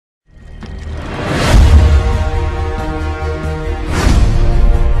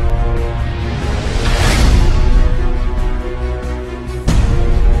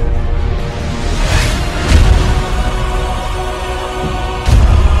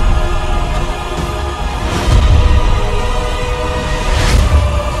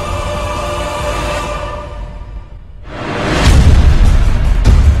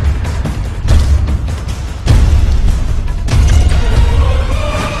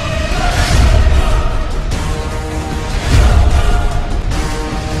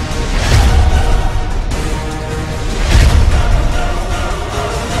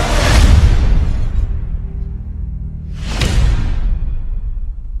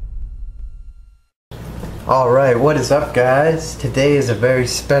Alright, what is up guys? Today is a very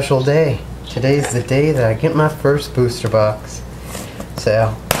special day. Today is the day that I get my first booster box.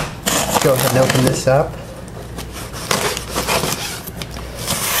 So, let's go ahead and open this up.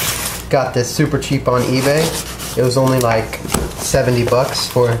 Got this super cheap on eBay. It was only like 70 bucks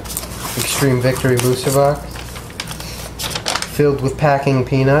for Extreme Victory booster box. Filled with packing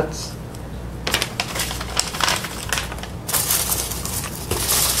peanuts.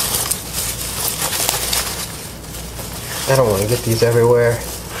 I don't want to get these everywhere.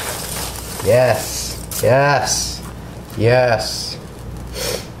 Yes, yes, yes.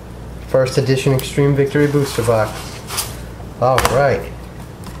 First edition Extreme Victory booster box. Alright.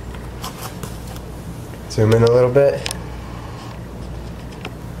 Zoom in a little bit.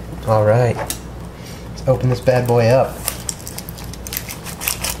 Alright. Let's open this bad boy up.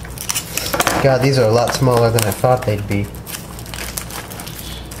 God, these are a lot smaller than I thought they'd be.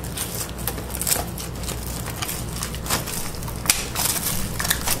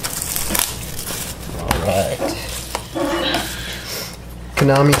 Alright.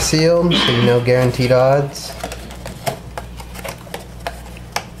 Konami sealed, so you know guaranteed odds.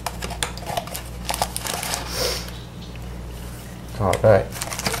 Alright.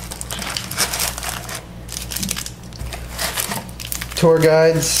 Tour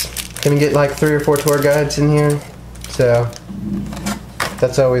guides. Gonna get like 3 or 4 tour guides in here. So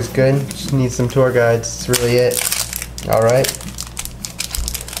that's always good. Just need some tour guides. That's really it. Alright.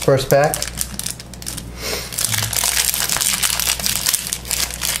 First pack.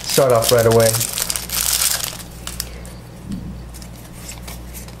 Start off right away.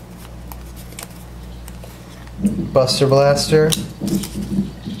 Buster Blaster.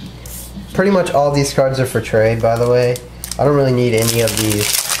 Pretty much all these cards are for trade, by the way. I don't really need any of these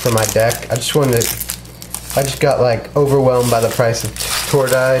for my deck. I just got like overwhelmed by the price of tour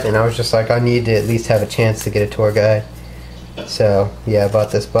guide, and I was just like, I need to at least have a chance to get a tour guide. So yeah, I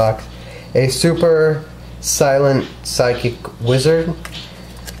bought this box. A super silent psychic wizard.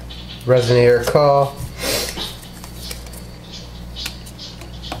 Resonator Call.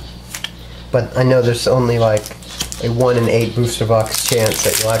 But I know there's only like a 1 in 8 booster box chance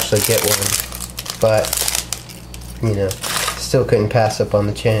that you'll actually get one. But, you know, still couldn't pass up on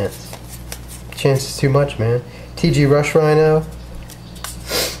the chance. The chance is too much, man. TG Rush Rhino.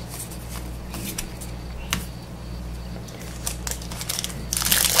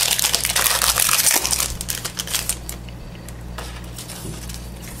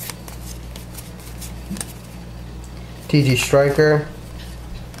 TG Striker.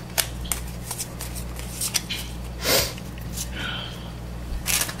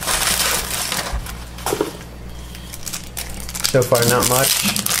 So far, not much.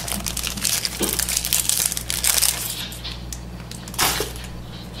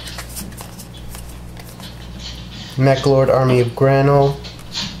 Mechlord Army of Granule.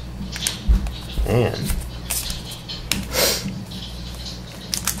 And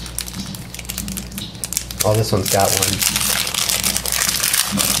oh, this one's got one.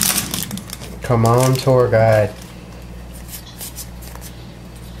 Come on, tour guide.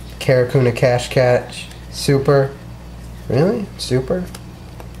 Karakuna Cash Catch. Super. Really? Super?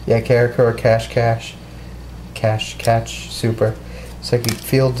 Yeah, Karakura Cash Catch. Super. Psychic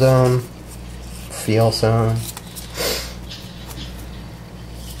Field Zone. Field Zone.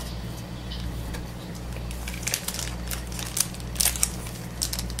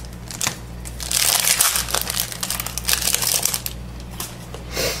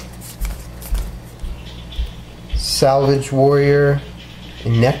 Salvage Warrior,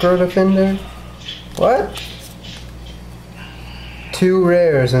 Necro Defender? What? 2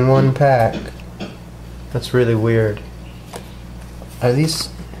 rares in 1 pack. That's really weird. Are these...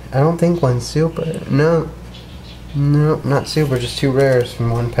 I don't think one's super. No. No, not super, just 2 rares from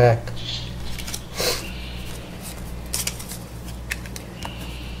 1 pack.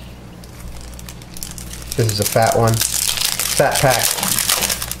 This is a fat one. Fat pack.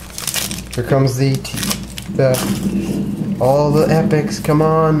 Here comes all the epics, come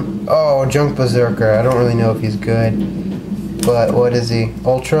on. Oh, Junk Berserker. I don't really know if he's good, but what is he?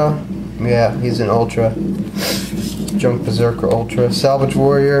 Ultra? Yeah, he's an Ultra. Junk Berserker Ultra. Salvage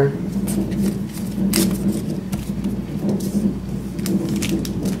Warrior.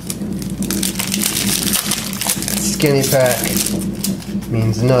 Skinny pack.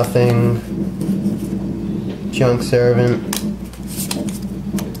 Means nothing. Junk Servant.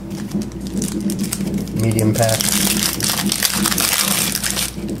 Medium pack.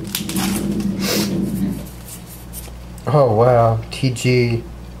 Oh wow, TG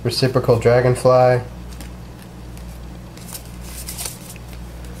Reciprocal Dragonfly.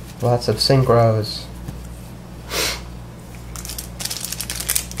 Lots of synchros.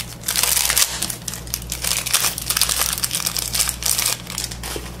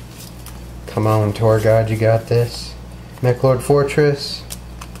 Come on, tour guide, you got this. Mechlord Fortress.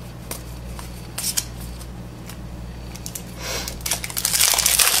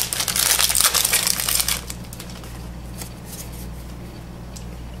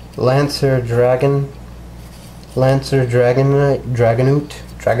 Lancer Dragonoot, Lancer Dragonoot,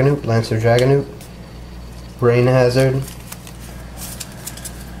 Rain Hazard,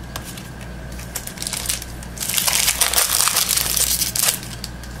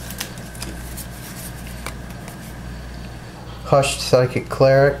 Hushed Psychic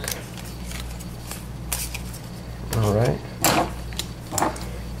Cleric. Alright.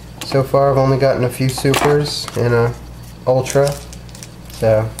 So far I've only gotten a few supers and a ultra,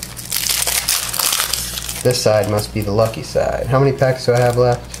 so this side must be the lucky side. How many packs do I have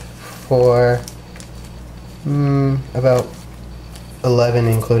left? For about 11,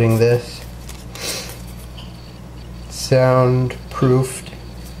 including this. Soundproofed.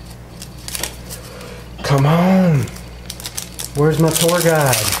 Come on! Where's my tour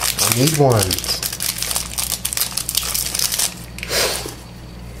guide? I need one.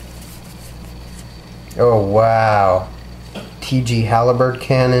 Oh wow. TG Halberd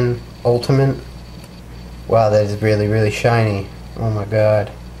Cannon Ultimate. Wow, that is really, really shiny. Oh my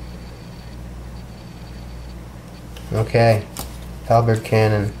god. Okay. Halberd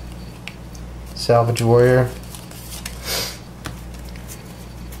Cannon. Salvage Warrior.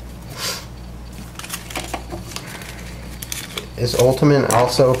 Is Ultimate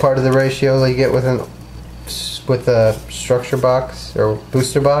also a part of the ratio that you get with a structure box or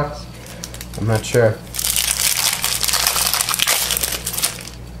booster box? I'm not sure.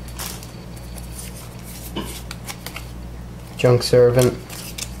 Junk Servant.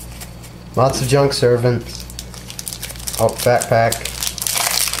 Lots of Junk Servants. Oh, Fat Pack.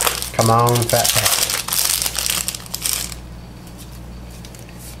 Come on, Fat Pack.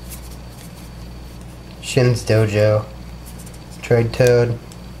 Shin's Dojo. Trade Toad.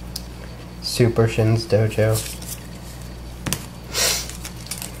 Super Shin's Dojo.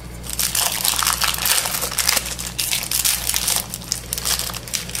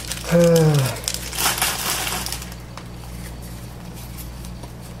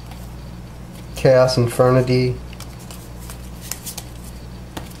 Chaos Infernity.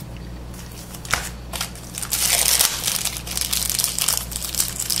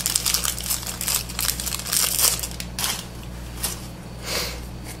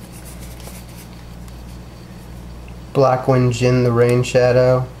 Blackwing Jin the Rain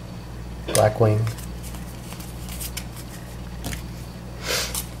Shadow. Blackwing.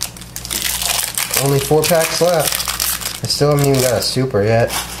 Only 4 packs left. I still haven't even got a super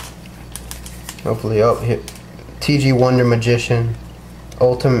yet. Hopefully, oh, here. TG Wonder Magician.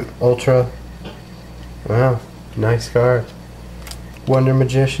 Ultimate Ultra. Wow, nice card. Wonder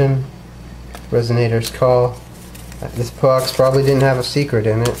Magician. Resonator's Call. This box probably didn't have a secret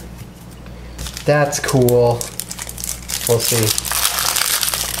in it. That's cool. We'll see.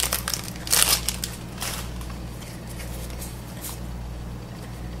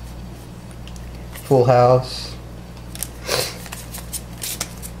 Full House.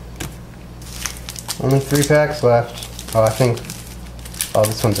 Only 3 packs left. Oh, I think... Oh,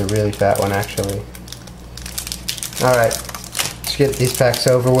 this one's a really fat one, actually. Alright. Let's get these packs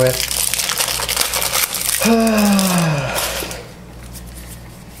over with.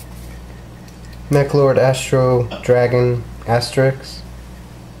 Mechlord Astro Dragon Asterix.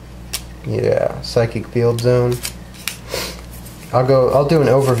 Yeah, Psychic Field Zone. I'll do an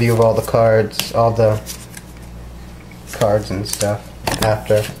overview of all the cards, and stuff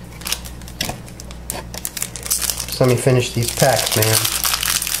after. So let me finish these packs, man.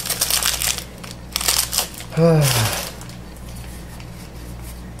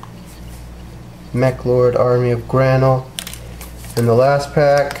 Mechlord Army of Granule. And the last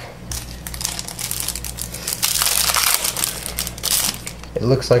pack. It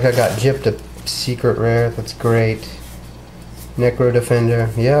looks like I got gypped a secret rare. That's great. Necro Defender.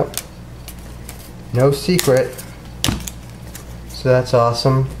 Yep. No secret. So that's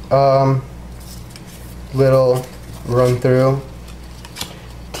awesome. Little run through.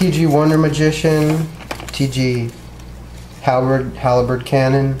 TG Wonder Magician. TG Halberd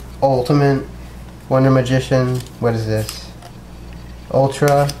Cannon. Ultimate. Wonder Magician. What is this?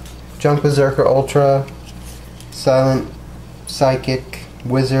 Ultra. Junk Berserker Ultra. Silent Psychic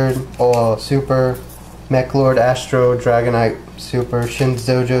Wizard, Super, Mechlord Astro Dragonite Super, Shin's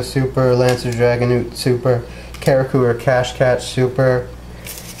Dojo Super, Lancer Dragonoot Super, Karakur Cash Catch Super,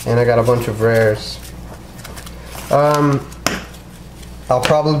 and I got a bunch of rares. I'll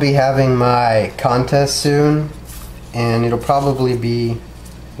probably be having my contest soon, and it'll probably be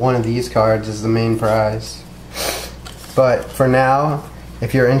one of these cards is the main prize. But for now,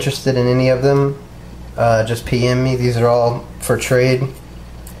 if you're interested in any of them, just PM me. These are all for trade.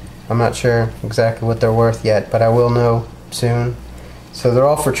 I'm not sure exactly what they're worth yet, but I will know soon. So they're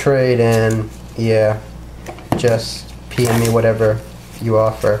all for trade, and yeah, just PM me whatever you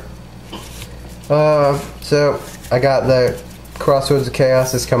offer. So I got the Crossroads of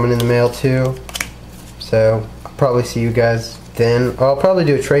Chaos is coming in the mail too. So I'll probably see you guys then. I'll probably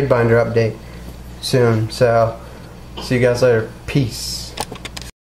do a trade binder update soon. So see you guys later. Peace.